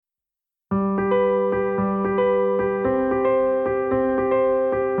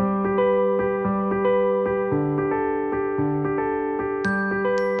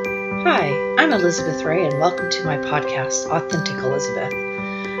I'm Elizabeth Ray, and welcome to my podcast, Authentic Elizabeth.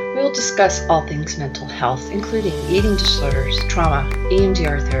 We will discuss all things mental health, including eating disorders, trauma,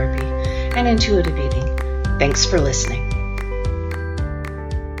 EMDR therapy, and intuitive eating. Thanks for listening.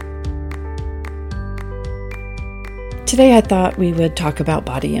 Today I thought we would talk about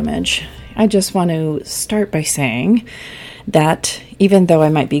body image. I just want to start by saying that even though I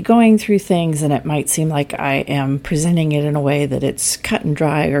might be going through things and it might seem like I am presenting it in a way that it's cut and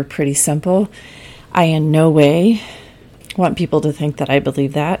dry or pretty simple, I in no way want people to think that I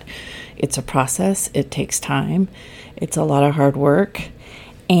believe that. It's a process. It takes time. It's a lot of hard work.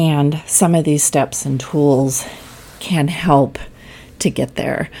 And some of these steps and tools can help to get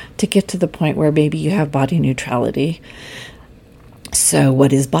there, to get to the point where maybe you have body neutrality. So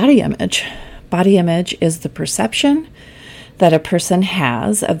what is body image? Body image is the perception that a person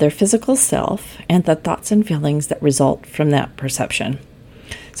has of their physical self and the thoughts and feelings that result from that perception.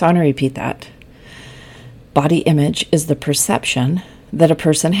 So I want to repeat that. Body image is the perception that a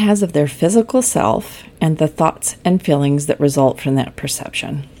person has of their physical self and the thoughts and feelings that result from that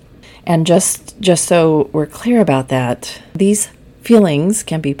perception. And just so we're clear about that, these feelings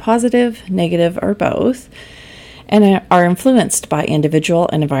can be positive, negative, or both, and are influenced by individual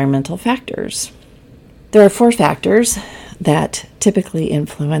and environmental factors. There are 4 factors that typically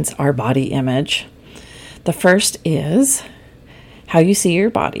influence our body image. The first is how you see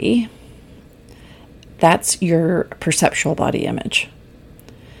your body. That's your perceptual body image.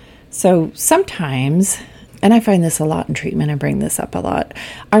 So sometimes, and I find this a lot in treatment and bring this up a lot,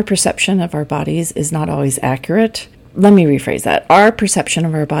 our perception of our bodies is not always accurate. Let me rephrase that. Our perception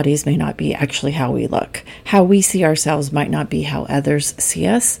of our bodies may not be actually how we look. How we see ourselves might not be how others see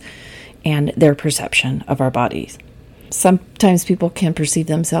us and their perception of our bodies. Sometimes people can perceive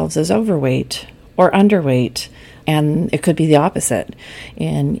themselves as overweight or underweight, and it could be the opposite.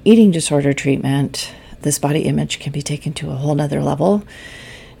 In eating disorder treatment, this body image can be taken to a whole nother level.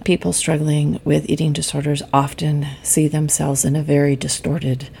 People struggling with eating disorders often see themselves in a very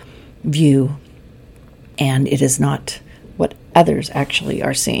distorted view, and it is not what others actually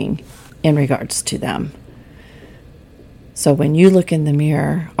are seeing in regards to them. So when you look in the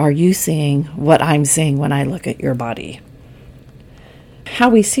mirror, are you seeing what I'm seeing when I look at your body? How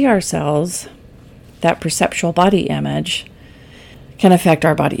we see ourselves, that perceptual body image, can affect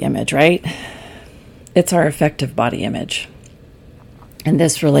our body image, right? It's our affective body image. And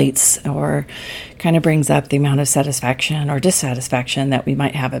this relates or kind of brings up the amount of satisfaction or dissatisfaction that we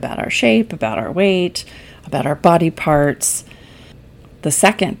might have about our shape, about our weight, about our body parts. The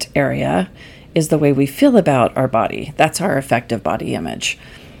second area is the way we feel about our body. That's our affective body image.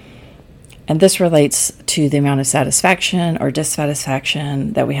 And this relates to the amount of satisfaction or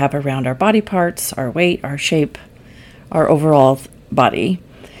dissatisfaction that we have around our body parts, our weight, our shape, our overall body.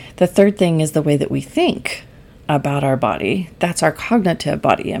 The third thing is the way that we think about our body. That's our cognitive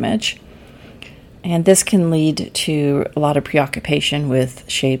body image. And this can lead to a lot of preoccupation with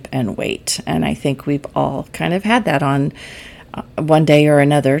shape and weight. And I think we've all kind of had that on one day or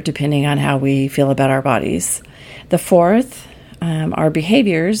another, depending on how we feel about our bodies. The fourth are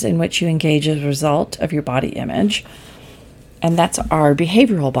behaviors in which you engage as a result of your body image. And that's our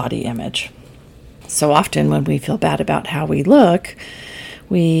behavioral body image. So often when we feel bad about how we look,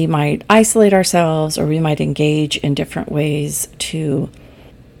 we might isolate ourselves or we might engage in different ways to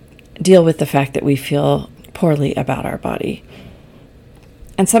deal with the fact that we feel poorly about our body.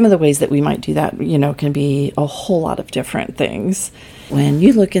 And some of the ways that we might do that, can be a whole lot of different things. When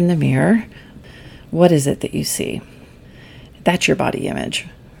you look in the mirror, what is it that you see? That's your body image,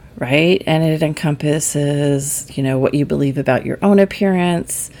 right? And it encompasses, what you believe about your own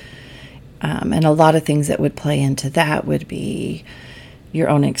appearance. And a lot of things that would play into that would be your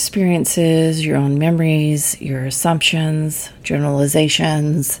own experiences, your own memories, your assumptions,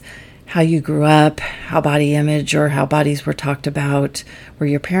 generalizations, how you grew up, how body image or how bodies were talked about. Were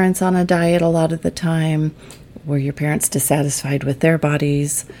your parents on a diet a lot of the time? Were your parents dissatisfied with their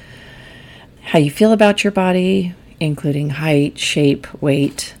bodies? How you feel about your body, including height, shape,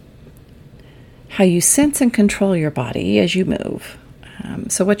 weight. How you sense and control your body as you move.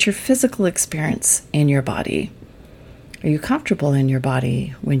 So what's your physical experience in your body? Are you comfortable in your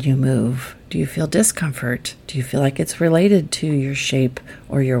body when you move? Do you feel discomfort? Do you feel like it's related to your shape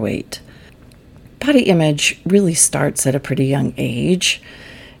or your weight? Body image really starts at a pretty young age.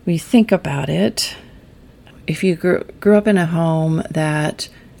 We think about it. If you grew up in a home that,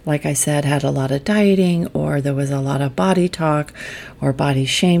 like I said, had a lot of dieting, or there was a lot of body talk or body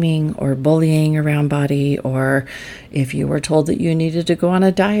shaming or bullying around body, or if you were told that you needed to go on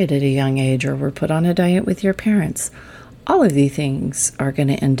a diet at a young age or were put on a diet with your parents, all of these things are going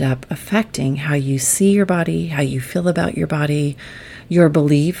to end up affecting how you see your body, how you feel about your body, your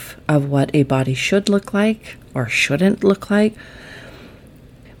belief of what a body should look like or shouldn't look like.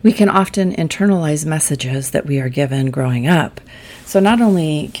 We can often internalize messages that we are given growing up. So not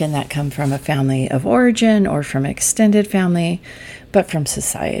only can that come from a family of origin or from extended family, but from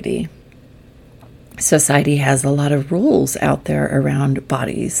society. Society has a lot of rules out there around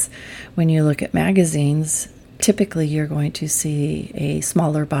bodies. When you look at magazines, typically you're going to see a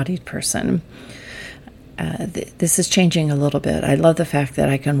smaller bodied person. This is changing a little bit. I love the fact that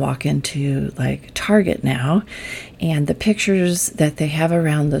I can walk into like Target now, and the pictures that they have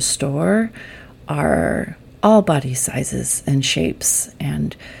around the store are all body sizes and shapes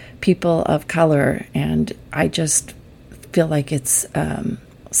and people of color. And I just feel like it's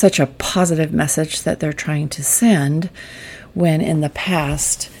such a positive message that they're trying to send, when in the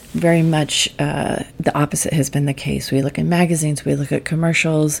past, very much the opposite has been the case. We look in magazines, we look at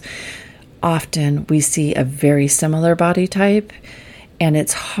commercials. Often we see a very similar body type, and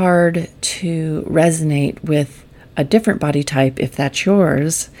it's hard to resonate with a different body type if that's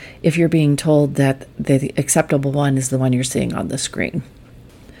yours, if you're being told that the acceptable one is the one you're seeing on the screen.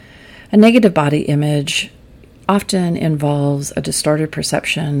 A negative body image often involves a distorted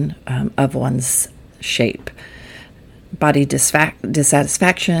perception of one's shape. Body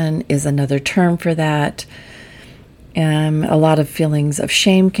dissatisfaction is another term for that. A lot of feelings of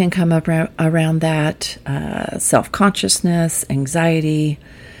shame can come up around that, self-consciousness, anxiety.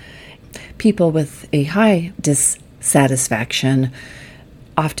 People with a high dissatisfaction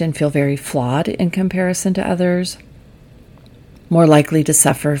often feel very flawed in comparison to others, more likely to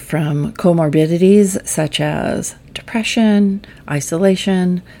suffer from comorbidities such as depression,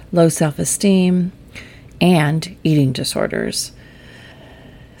 isolation, low self-esteem, and eating disorders.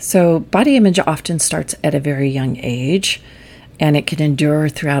 So body image often starts at a very young age, and it can endure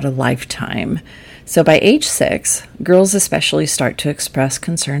throughout a lifetime. So by age 6, girls especially start to express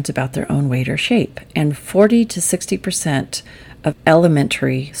concerns about their own weight or shape, and 40 to 60% of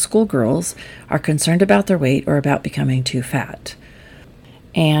elementary school girls are concerned about their weight or about becoming too fat.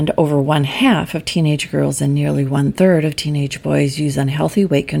 And over 1/2 of teenage girls and nearly 1/3 of teenage boys use unhealthy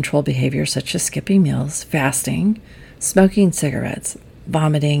weight control behavior such as skipping meals, fasting, smoking cigarettes,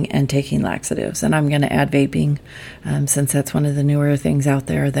 vomiting, and taking laxatives. And I'm going to add vaping, since that's one of the newer things out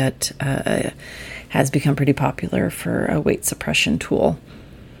there that has become pretty popular for a weight suppression tool.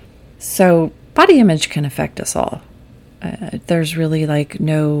 So body image can affect us all. There's really like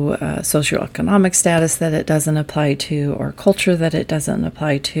no socioeconomic status that it doesn't apply to, or culture that it doesn't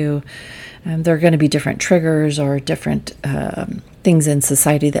apply to. There are going to be different triggers or different things in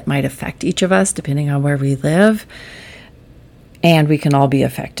society that might affect each of us depending on where we live. And we can all be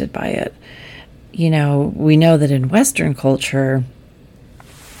affected by it. You know, we know that in Western culture,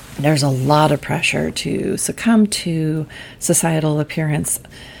 there's a lot of pressure to succumb to societal appearance.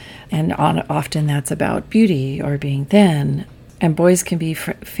 And often that's about beauty or being thin. And boys can be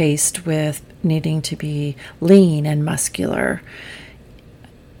faced with needing to be lean and muscular.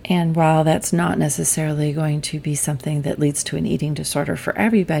 And while that's not necessarily going to be something that leads to an eating disorder for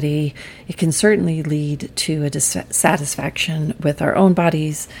everybody, it can certainly lead to a dissatisfaction with our own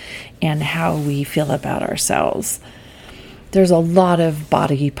bodies and how we feel about ourselves. There's a lot of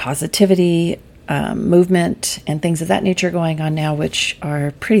body positivity, movement, and things of that nature going on now, which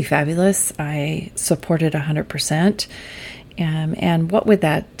are pretty fabulous. I support it 100%. And what would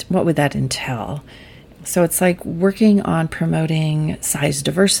that entail? So it's like working on promoting size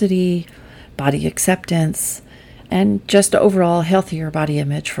diversity, body acceptance, and just overall healthier body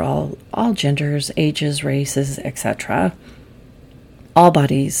image for all genders, ages, races, etc. All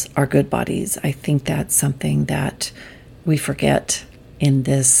bodies are good bodies. I think that's something that we forget in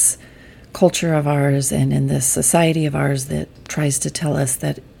this culture of ours and in this society of ours that tries to tell us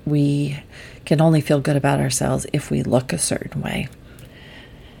that we can only feel good about ourselves if we look a certain way.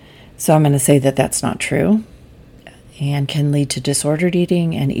 So I'm going to say that that's not true, and can lead to disordered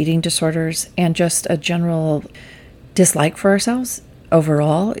eating and eating disorders, and just a general dislike for ourselves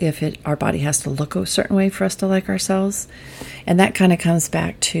overall if our body has to look a certain way for us to like ourselves. And that kind of comes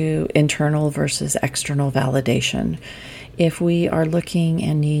back to internal versus external validation. If we are looking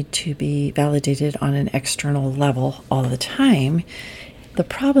and need to be validated on an external level all the time, the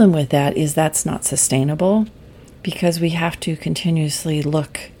problem with that is that's not sustainable, because we have to continuously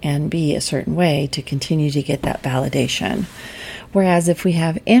look and be a certain way to continue to get that validation. Whereas if we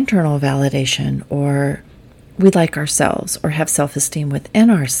have internal validation, or we like ourselves or have self-esteem within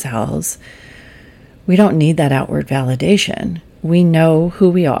ourselves, we don't need that outward validation. We know who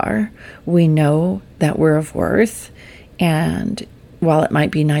we are. We know that we're of worth, And while it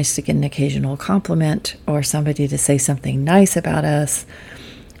might be nice to get an occasional compliment or somebody to say something nice about us,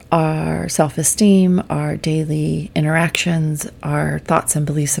 our self-esteem, our daily interactions, our thoughts and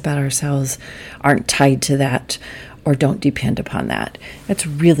beliefs about ourselves aren't tied to that or don't depend upon that. It's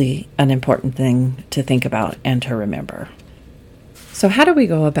really an important thing to think about and to remember. So how do we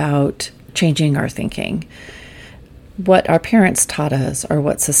go about changing our thinking? What our parents taught us or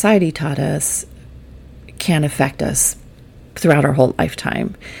what society taught us can affect us throughout our whole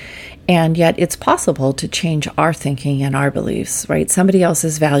lifetime. And yet it's possible to change our thinking and our beliefs, right? Somebody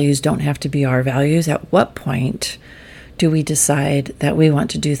else's values don't have to be our values. At what point do we decide that we want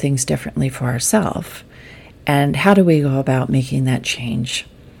to do things differently for ourselves? And how do we go about making that change?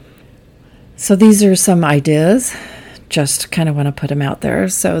 So these are some ideas. Just kind of want to put them out there.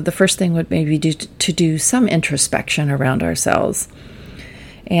 So the first thing would maybe be to do some introspection around ourselves.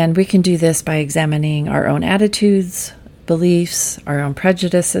 And we can do this by examining our own attitudes, beliefs, our own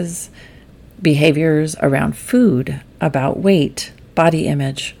prejudices, behaviors around food, about weight, body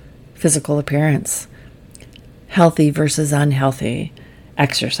image, physical appearance, healthy versus unhealthy,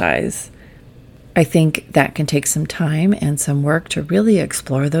 exercise. I think that can take some time and some work to really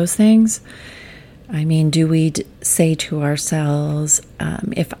explore those things. I mean, do we say to ourselves,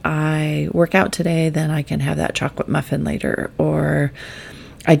 if I work out today, then I can have that chocolate muffin later, or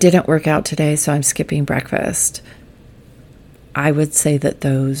I didn't work out today, so I'm skipping breakfast. I would say that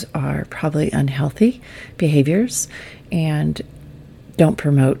those are probably unhealthy behaviors and don't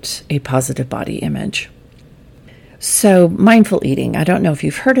promote a positive body image. So mindful eating, I don't know if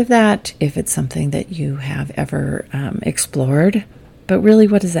you've heard of that, if it's something that you have ever explored, but really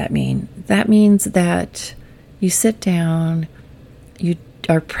what does that mean? That means that you sit down, you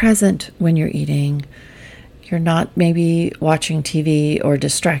are present when you're eating, you're not maybe watching TV or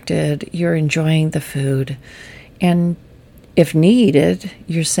distracted, you're enjoying the food, and if needed,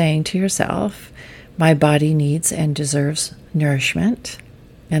 you're saying to yourself, my body needs and deserves nourishment,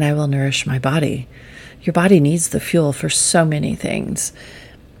 and I will nourish my body. Your body needs the fuel for so many things.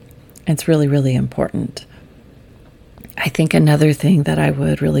 It's really, really important. I think another thing that I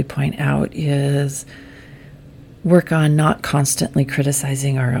would really point out is work on not constantly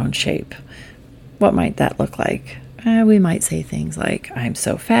criticizing our own shape. What might that look like? We might say things like, I'm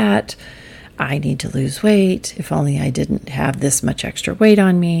so fat, I need to lose weight, if only I didn't have this much extra weight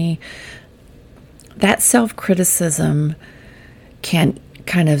on me. That self-criticism can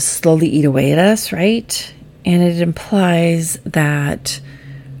kind of slowly eat away at us, right? And it implies that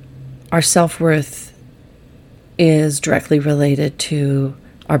our self-worth is directly related to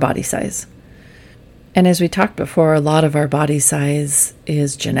our body size. And as we talked before, a lot of our body size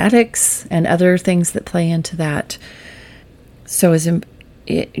is genetics and other things that play into that. So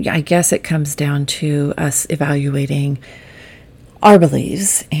I guess it comes down to us evaluating our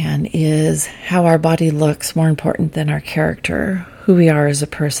beliefs, and is how our body looks more important than our character, who we are as a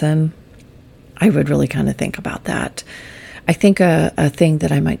person? I would really kind of think about that. I think a thing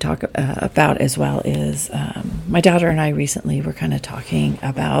that I might talk about as well is my daughter and I recently were kind of talking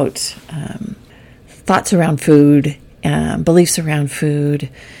about thoughts around food, beliefs around food,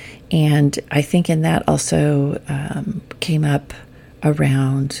 and I think in that also came up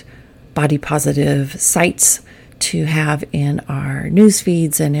around body positive sites to have in our news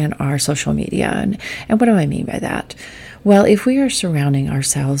feeds and in our social media. And what do I mean by that? Well, if we are surrounding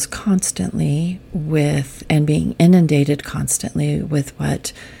ourselves constantly with and being inundated constantly with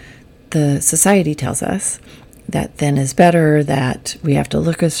what the society tells us, that thin is better, that we have to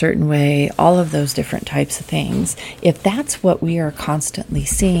look a certain way, all of those different types of things, if that's what we are constantly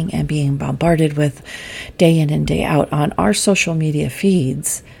seeing and being bombarded with day in and day out on our social media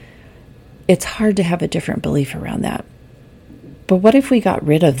feeds, it's hard to have a different belief around that. But what if we got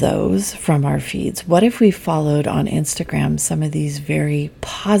rid of those from our feeds? What if we followed on Instagram some of these very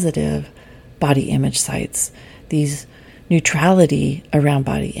positive body image sites, these neutrality around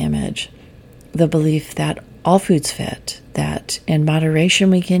body image, the belief that all foods fit, that in moderation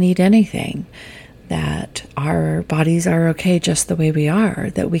we can eat anything, that our bodies are okay just the way we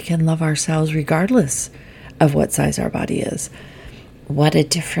are, that we can love ourselves regardless of what size our body is. What a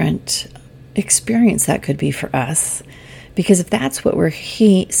different experience that could be for us. Because if that's what we're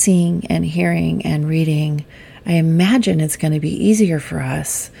seeing and hearing and reading, I imagine it's going to be easier for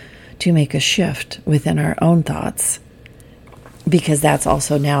us to make a shift within our own thoughts, because that's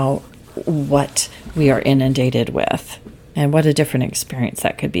also now what we are inundated with, and what a different experience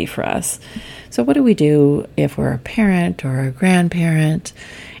that could be for us. So what do we do if we're a parent or a grandparent?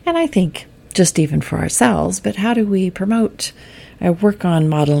 And I think just even for ourselves, but how do we promote or work on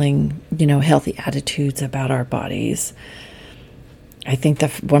modeling, healthy attitudes about our bodies? I think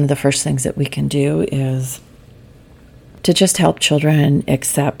one of the first things that we can do is to just help children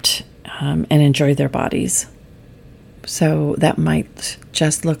accept and enjoy their bodies. So that might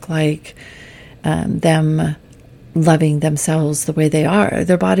just look like them loving themselves the way they are.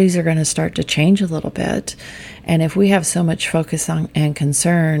 Their bodies are going to start to change a little bit. And if we have so much focus on and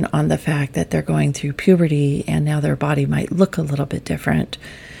concern on the fact that they're going through puberty and now their body might look a little bit different,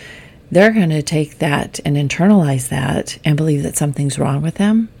 they're going to take that and internalize that and believe that something's wrong with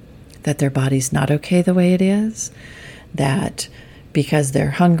them, that their body's not okay the way it is, that because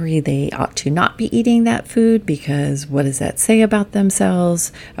they're hungry, they ought to not be eating that food, because what does that say about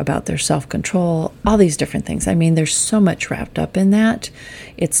themselves, about their self-control, all these different things. I mean, there's so much wrapped up in that.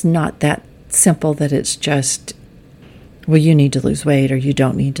 It's not that simple that it's just, well, you need to lose weight or you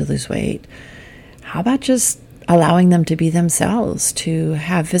don't need to lose weight. How about just allowing them to be themselves, to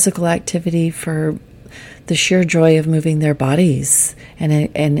have physical activity for the sheer joy of moving their bodies and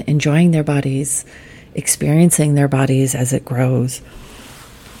enjoying their bodies, experiencing their bodies as it grows.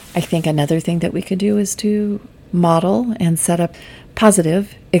 I think another thing that we could do is to model and set up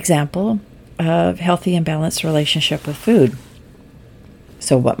positive example of healthy and balanced relationship with food.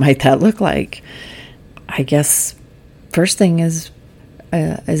 So what might that look like? I guess first thing is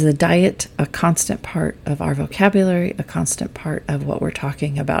a diet a constant part of our vocabulary, a constant part of what we're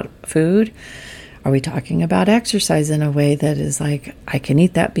talking about food? Are we talking about exercise in a way that is like, I can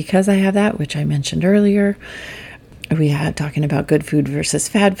eat that because I have that, which I mentioned earlier? Are we talking about good food versus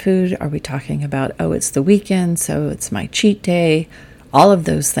fad food? Are we talking about, it's the weekend, so it's my cheat day? All of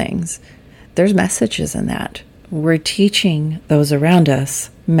those things. There's messages in that. We're teaching those around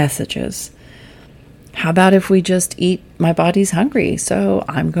us messages. How about if we just eat, my body's hungry, so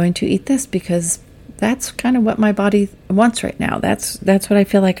I'm going to eat this because that's kind of what my body wants right now. That's what I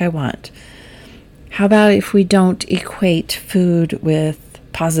feel like I want. How about if we don't equate food with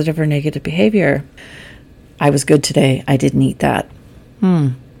positive or negative behavior? I was good today. I didn't eat that.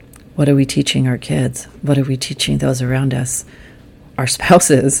 What are we teaching our kids? What are we teaching those around us? Our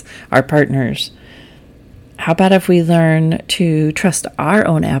spouses, our partners? How about if we learn to trust our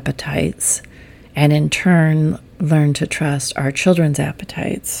own appetites and in turn learn to trust our children's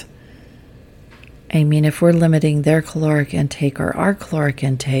appetites? I mean, if we're limiting their caloric intake or our caloric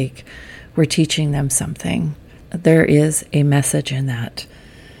intake, we're teaching them something. There is a message in that.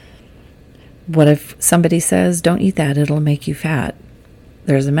 What if somebody says, don't eat that, it'll make you fat?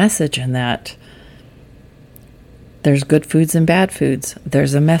 There's a message in that. There's good foods and bad foods.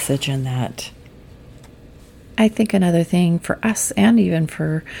 There's a message in that. I think another thing for us and even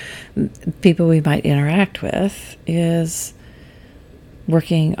for people we might interact with is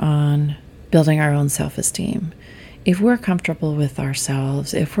working on building our own self-esteem. If we're comfortable with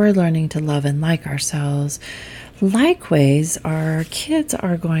ourselves, if we're learning to love and like ourselves, likewise, our kids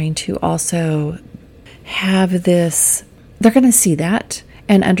are going to also have this, they're going to see that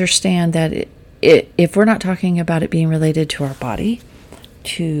and understand that if we're not talking about it being related to our body,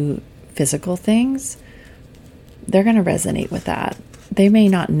 to physical things, they're going to resonate with that. They may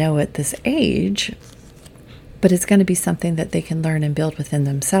not know at this age, but it's going to be something that they can learn and build within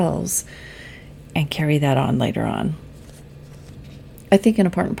themselves and carry that on later on. I think an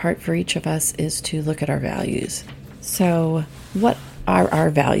important part for each of us is to look at our values. So, what are our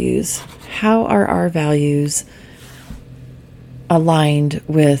values? How are our values aligned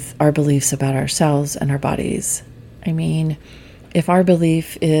with our beliefs about ourselves and our bodies? I mean, if our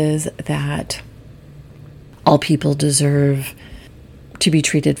belief is that all people deserve to be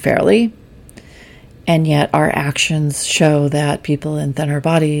treated fairly, and yet our actions show that people in thinner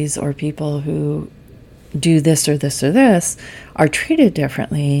bodies or people who do this or this or this are treated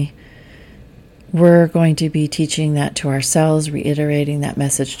differently, we're going to be teaching that to ourselves, reiterating that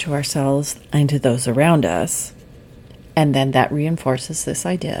message to ourselves and to those around us. And then that reinforces this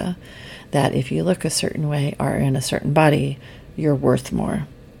idea that if you look a certain way or in a certain body, you're worth more.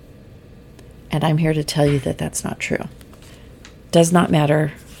 And I'm here to tell you that that's not true. Does not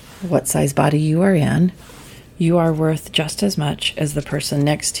matter what size body you are in, you are worth just as much as the person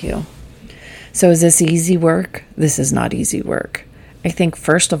next to you. So is this easy work? This is not easy work. I think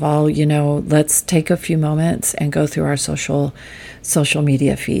first of all, let's take a few moments and go through our social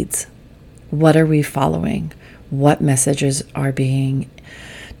media feeds. What are we following? What messages are being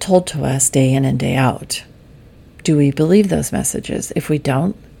told to us day in and day out? Do we believe those messages? If we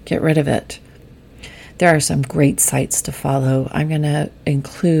don't, get rid of it. There are some great sites to follow. I'm going to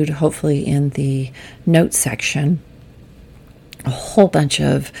include, hopefully in the notes section, a whole bunch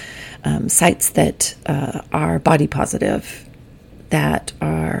of sites that are body positive, that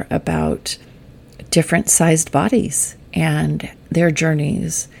are about different sized bodies and their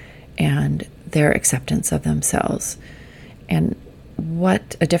journeys and their acceptance of themselves, and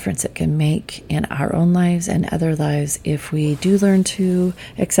what a difference it can make in our own lives and other lives if we do learn to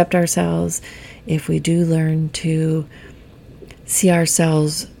accept ourselves, if we do learn to see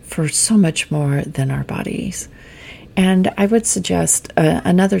ourselves for so much more than our bodies. And I would suggest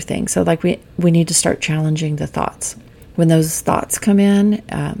another thing. So like we need to start challenging the thoughts. When those thoughts come in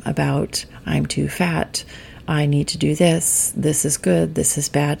about I'm too fat, I need to do this is good, this is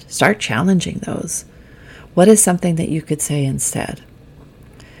bad, start challenging those. What is something that you could say instead?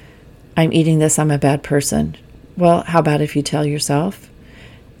 I'm eating this, I'm a bad person. Well, how about if you tell yourself,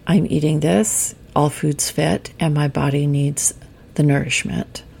 I'm eating this, all foods fit, and my body needs the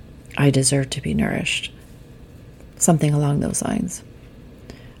nourishment. I deserve to be nourished. Something along those lines.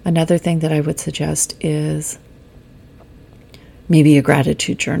 Another thing that I would suggest is maybe a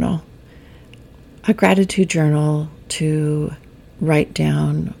gratitude journal. A gratitude journal to write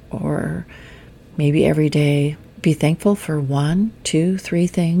down, or maybe every day, be thankful for 1, 2, 3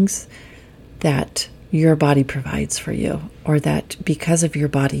 things that your body provides for you, or that because of your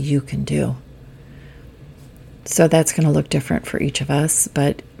body you can do. So that's going to look different for each of us,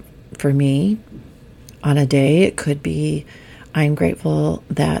 but for me, on a day, it could be, I'm grateful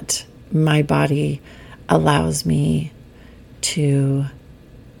that my body allows me to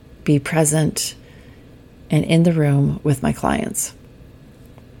be present and in the room with my clients.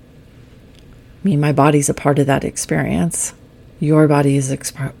 I mean, my body's a part of that experience. Your body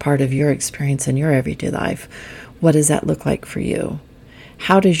is part of your experience in your everyday life. What does that look like for you?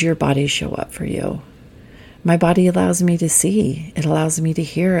 How does your body show up for you? My body allows me to see. It allows me to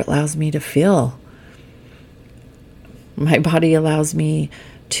hear. It allows me to feel. My body allows me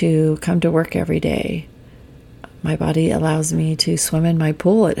to come to work every day. My body allows me to swim in my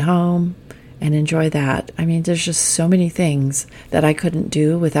pool at home and enjoy that. I mean, there's just so many things that I couldn't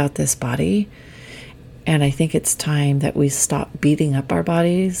do without this body. And I think it's time that we stop beating up our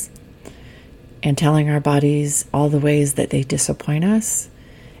bodies and telling our bodies all the ways that they disappoint us,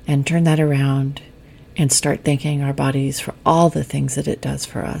 and turn that around and start thanking our bodies for all the things that it does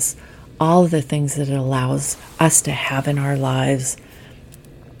for us, all of the things that it allows us to have in our lives.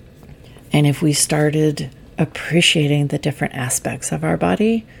 And if we started appreciating the different aspects of our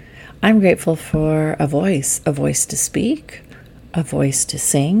body, I'm grateful for a voice to speak, a voice to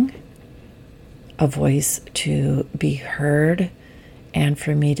sing, a voice to be heard, and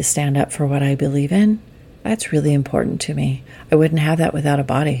for me to stand up for what I believe in. That's really important to me. I wouldn't have that without a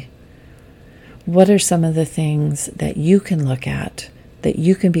body. What are some of the things that you can look at, that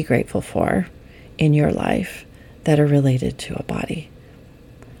you can be grateful for in your life that are related to a body?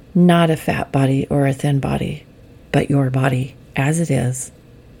 Not a fat body or a thin body, but your body as it is.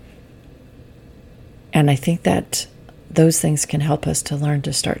 And I think that those things can help us to learn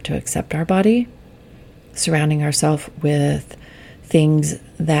to start to accept our body, surrounding ourselves with things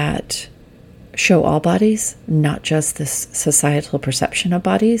that show all bodies, not just this societal perception of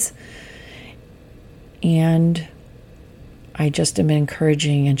bodies. And I just am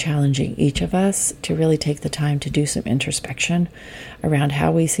encouraging and challenging each of us to really take the time to do some introspection around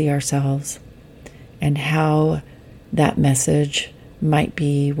how we see ourselves and how that message might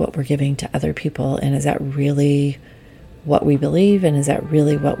be what we're giving to other people. And is that really what we believe? And is that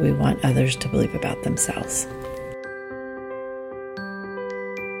really what we want others to believe about themselves?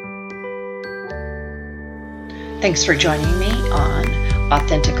 Thanks for joining me on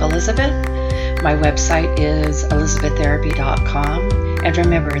Authentic Elizabeth. My website is elizabeththerapy.com. And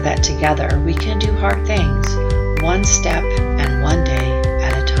remember that together we can do hard things, one step and one day